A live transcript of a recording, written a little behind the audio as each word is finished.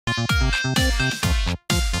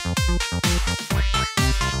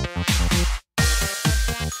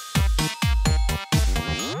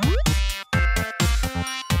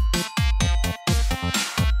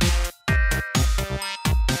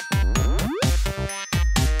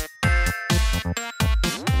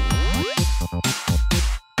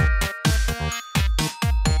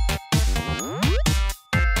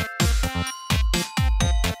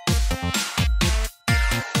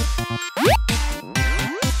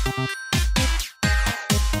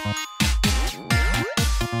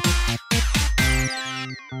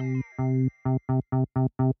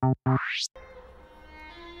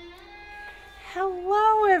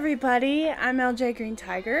Hello everybody, I'm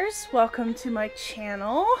LJgreentigers. Welcome to my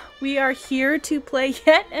channel. We are here to play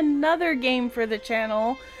yet another game for the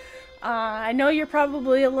channel. I know you're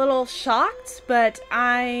probably a little shocked, but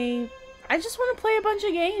I just want to play a bunch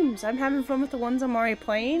of games. I'm having fun with the ones I'm already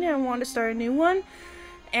playing and I want to start a new one.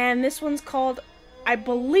 And this one's called, I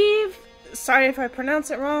believe, sorry if I pronounce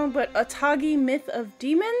it wrong, but Otogi Myth of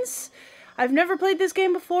Demons. I've never played this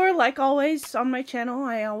game before. Like always on my channel,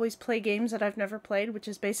 I always play games that I've never played, which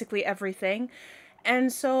is basically everything.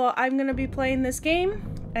 And so I'm going to be playing this game,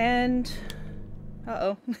 and...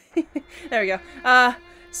 uh-oh. There we go.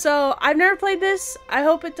 So I've never played this. I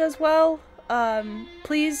hope it does well.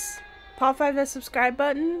 Please pop 5 that subscribe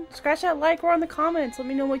button. Scratch that like or on the comments. Let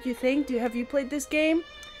me know what you think. Have you played this game?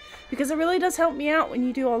 Because it really does help me out when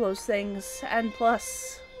you do all those things. And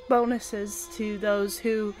plus bonuses to those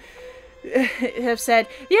who have said,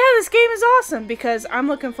 yeah, this game is awesome, because I'm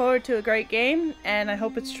looking forward to a great game and I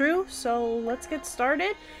hope it's true. So let's get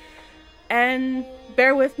started, and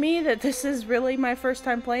bear with me that this is really my first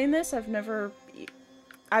time playing this.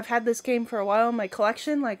 I've had this game for a while in my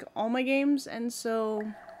collection, like all my games, and so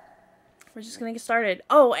we're just gonna get started.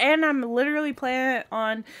 Oh, and I'm literally playing it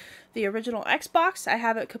on the original Xbox. I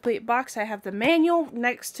have it complete box. I have the manual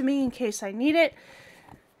next to me in case I need it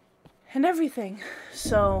and everything.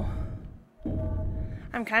 So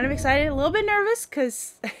I'm kind of excited, a little bit nervous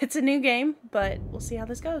because it's a new game, but we'll see how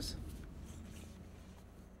this goes.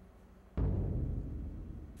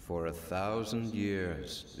 For 1,000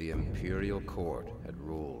 years, the imperial court had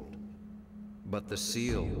ruled. But the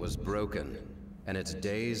seal was broken, and its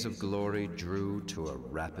days of glory drew to a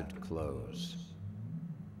rapid close.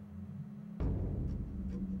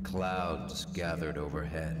 Clouds gathered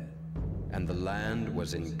overhead, and the land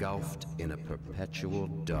was engulfed in a perpetual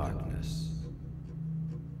darkness.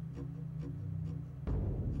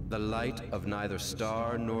 The light of neither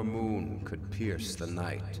star nor moon could pierce the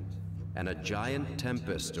night, and a giant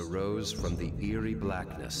tempest arose from the eerie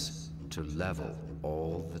blackness to level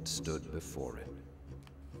all that stood before it.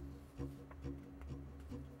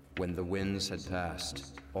 When the winds had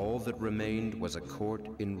passed, all that remained was a court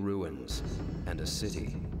in ruins and a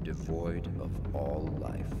city devoid of all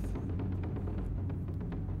life.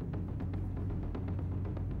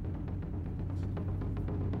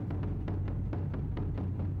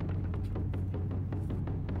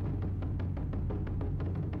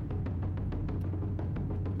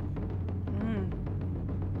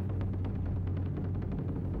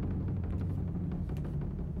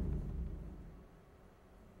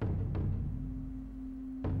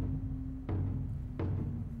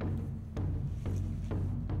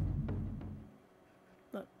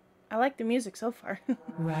 I like the music so far.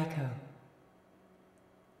 Raiko.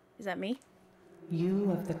 Is that me? You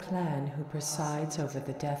of the clan who presides over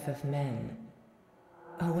the death of men.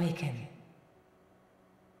 Awaken.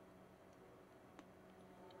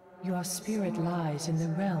 Your spirit lies in the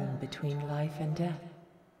realm between life and death.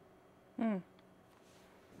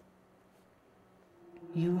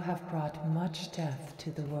 You have brought much death to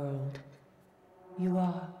the world. You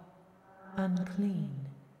are unclean.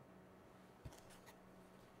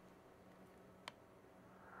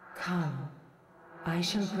 Come, I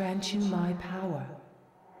shall grant you my power,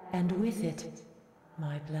 and with it,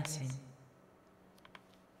 my blessing.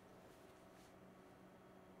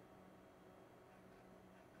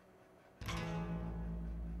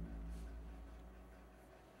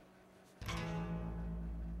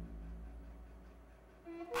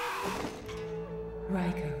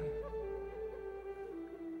 Raiko,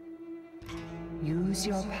 use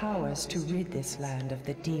your powers to rid this land of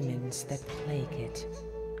the demons that plague it.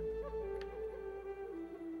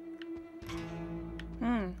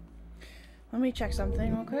 Let me check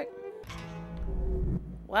something real quick.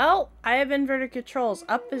 Well, I have inverted controls.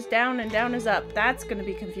 Up is down and down is up. That's gonna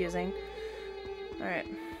be confusing. Alright.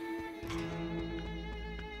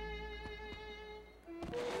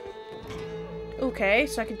 Okay,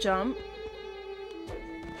 so I could jump.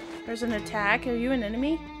 There's an attack. Are you an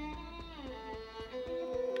enemy?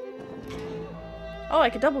 Oh, I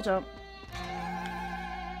could double jump.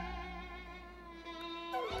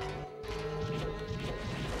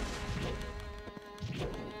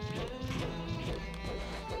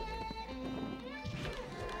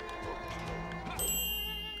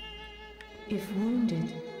 If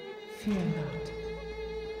wounded, fear not.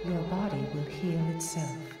 Your body will heal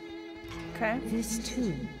itself. Okay. This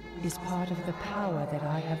too is part of the power that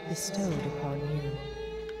I have bestowed upon you.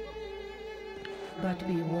 But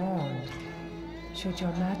be warned, should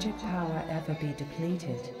your magic power ever be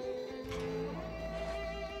depleted.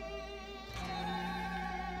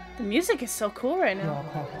 The music is so cool right now. Your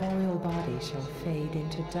corporeal body shall fade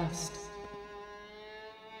into dust.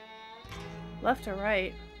 Left or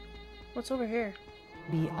right? What's over here?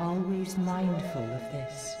 Be always mindful of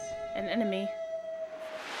this. An enemy.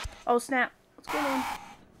 Oh snap. What's going on?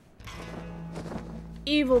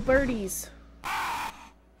 Evil birdies.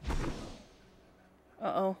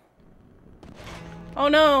 Uh-oh. Oh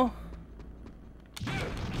no!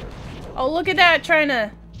 Oh, look at that, trying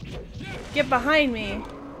to get behind me.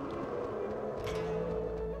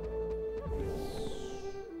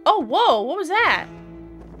 Oh, whoa, what was that?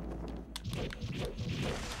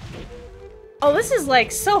 Oh, this is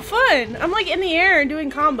like so fun. I'm like in the air and doing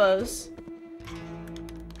combos.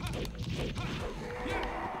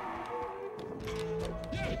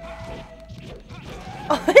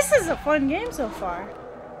 Oh, this is a fun game so far.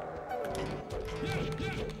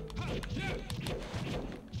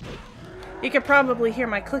 You could probably hear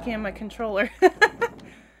my clicking on my controller.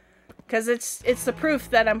 Because it's the proof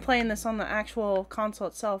that I'm playing this on the actual console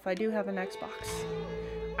itself. I do have an Xbox.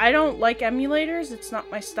 I don't like emulators. It's not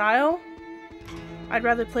my style. I'd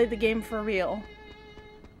rather play the game for real.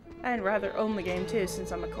 I'd rather own the game too,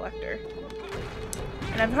 since I'm a collector.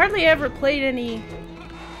 And I've hardly ever played any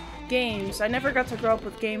games. I never got to grow up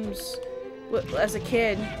with games as a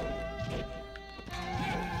kid.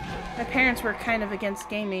 My parents were kind of against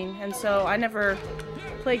gaming, and so I never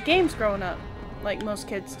played games growing up, like most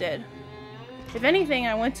kids did. If anything,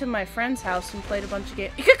 I went to my friend's house and played a bunch of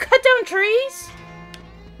games. You could cut down trees?!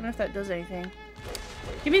 I wonder if that does anything.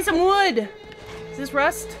 Give me some wood! Is this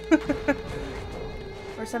Rust?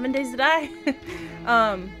 Or 7 Days to Die?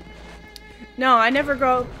 No, I never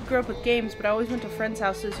grew up with games, but I always went to friends'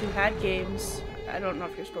 houses who had games. I don't know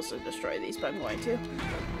if you're supposed to destroy these, but I'm going to.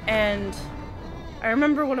 And I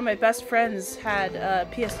remember one of my best friends had a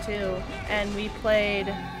PS2, and we played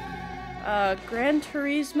a Gran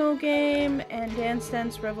Turismo game, and Dance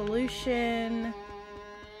Dance Revolution,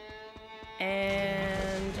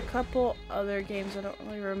 and a couple other games. I don't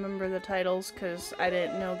really remember the titles, because I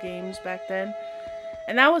didn't know games back then.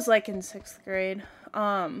 And that was like in 6th grade.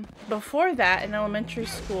 Before that, in elementary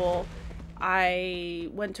school, I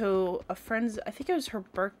went to a friend's, I think it was her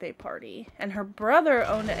birthday party, and her brother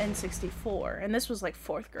owned an N64, and this was like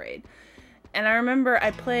 4th grade. And I remember I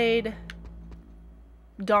played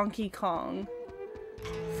Donkey Kong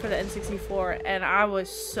for the N64, and I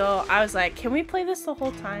was like, can we play this the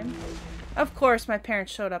whole time? Of course, my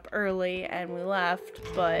parents showed up early and we left,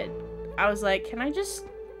 but I was like, can I just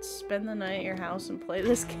spend the night at your house and play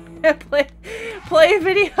this game? play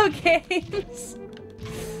video games?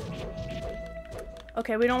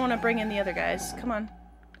 Okay, we don't want to bring in the other guys. Come on.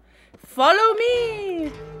 Follow me!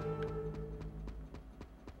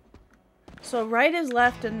 So right is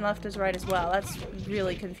left and left is right as well. That's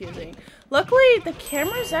really confusing. Luckily, the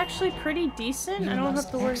camera's actually pretty decent. I don't have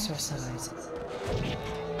to worry. Exercise.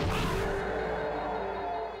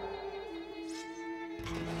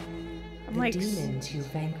 The demons you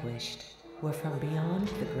vanquished were from beyond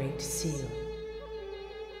the Great Seal.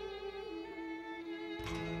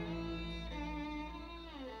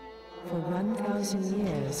 For 1,000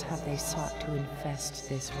 years have they sought to infest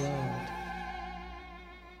this world.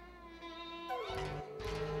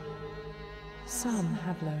 Some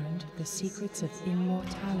have learned the secrets of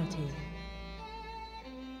immortality.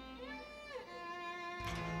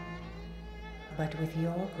 But with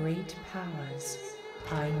your great powers,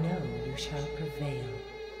 I know you shall prevail.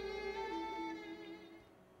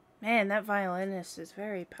 Man, that violinist is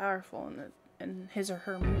very powerful in his or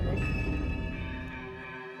her music.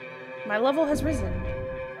 My level has risen.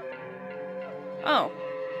 Oh.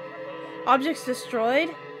 Objects destroyed?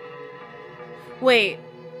 Wait,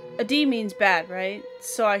 a D means bad, right?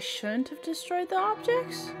 So I shouldn't have destroyed the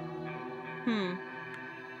objects?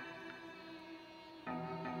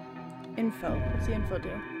 Info. What's the info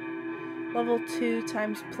do? Level 2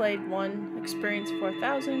 times played 1, experience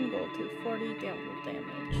 4,000, gold 240, download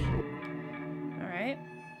damage. Alright.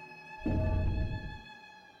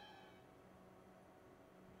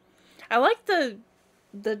 I like the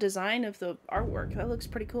design of the artwork. That looks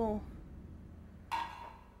pretty cool.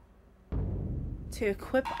 To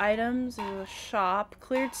equip items in the shop.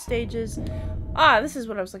 Cleared stages. Ah, this is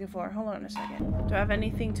what I was looking for. Hold on a second. Do I have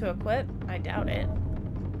anything to equip? I doubt it.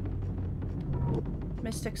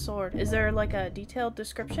 Mystic sword. Is there like a detailed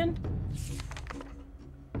description?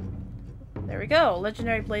 There we go.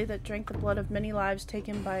 Legendary blade that drank the blood of many lives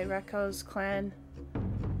taken by Rako's clan.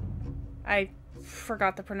 I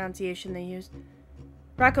forgot the pronunciation they used.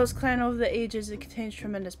 Rako's clan over the ages, it contains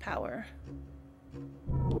tremendous power.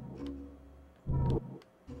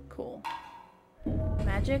 Cool.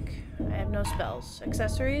 Magic? I have no spells.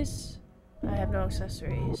 Accessories? I have no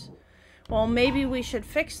accessories. Well, maybe we should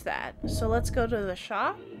fix that. So let's go to the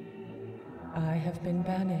shop. I have been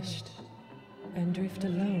banished and drift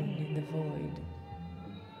alone in the void.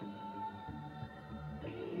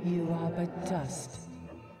 You are but dust,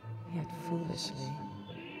 yet foolishly,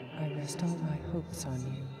 I rest all my hopes on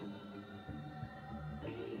you.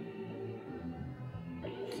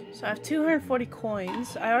 So I have 240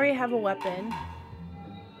 coins. I already have a weapon.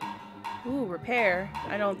 Ooh, repair.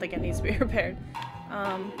 I don't think it needs to be repaired.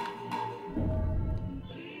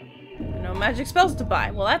 No magic spells to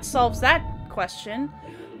buy. Well, that solves that question.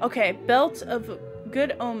 Okay, belt of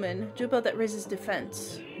good omen. Jewel that raises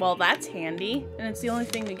defense. Well, that's handy, and it's the only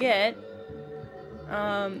thing to get.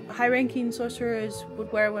 High-ranking sorcerers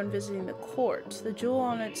would wear when visiting the court. The jewel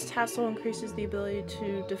on its tassel increases the ability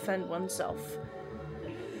to defend oneself.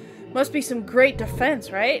 Must be some great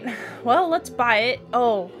defense, right? Well, let's buy it.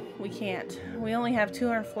 Oh, we can't. We only have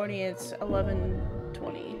 240. It's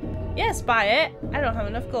 1120. Yes, buy it. I don't have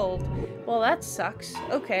enough gold. Well, that sucks.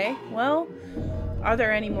 Okay, well, are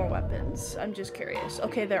there any more weapons? I'm just curious.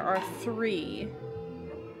 Okay, there are 3.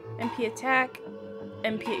 MP attack,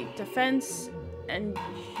 MP defense, and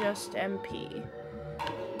just MP.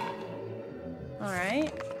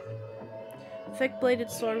 Alright. Thick-bladed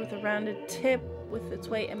sword with a rounded tip. With its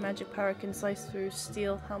weight and magic power, can slice through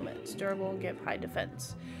steel helmets. Durable and give high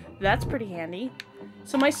defense. That's pretty handy.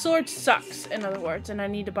 So my sword sucks, in other words, and I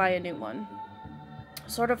need to buy a new one.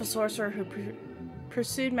 Sword of a sorcerer who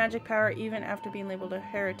pursued magic power even after being labeled a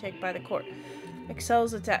heretic by the court.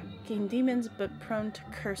 Excels attacking demons, but prone to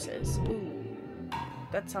curses. Ooh,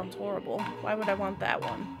 that sounds horrible. Why would I want that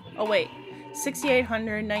one? Oh wait,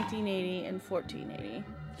 6800, 1980, and 1480.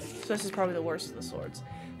 So this is probably the worst of the swords.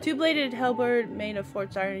 Two-bladed halberd made of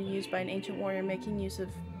forged iron used by an ancient warrior making use of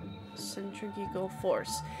centrifugal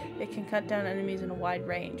force. It can cut down enemies in a wide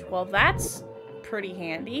range. Well, that's pretty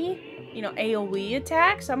handy. You know, AoE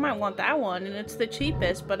attacks? I might want that one, and it's the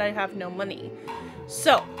cheapest, but I have no money.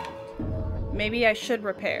 So, maybe I should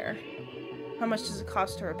repair. How much does it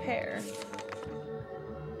cost to repair?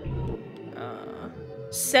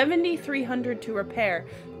 7,300 to repair.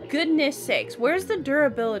 Goodness sakes, where's the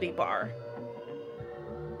durability bar?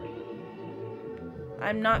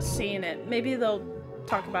 I'm not seeing it. Maybe they'll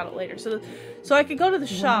talk about it later. So I could go to the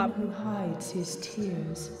shop. One who hides his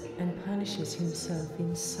tears and punishes himself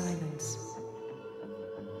in silence.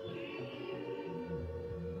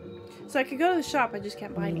 So I could go to the shop, I just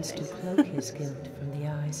can't buy Means anything. to cloak his guilt from the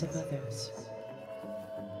eyes of others.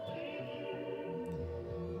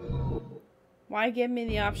 Why give me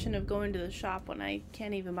the option of going to the shop when I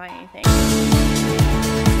can't even buy anything?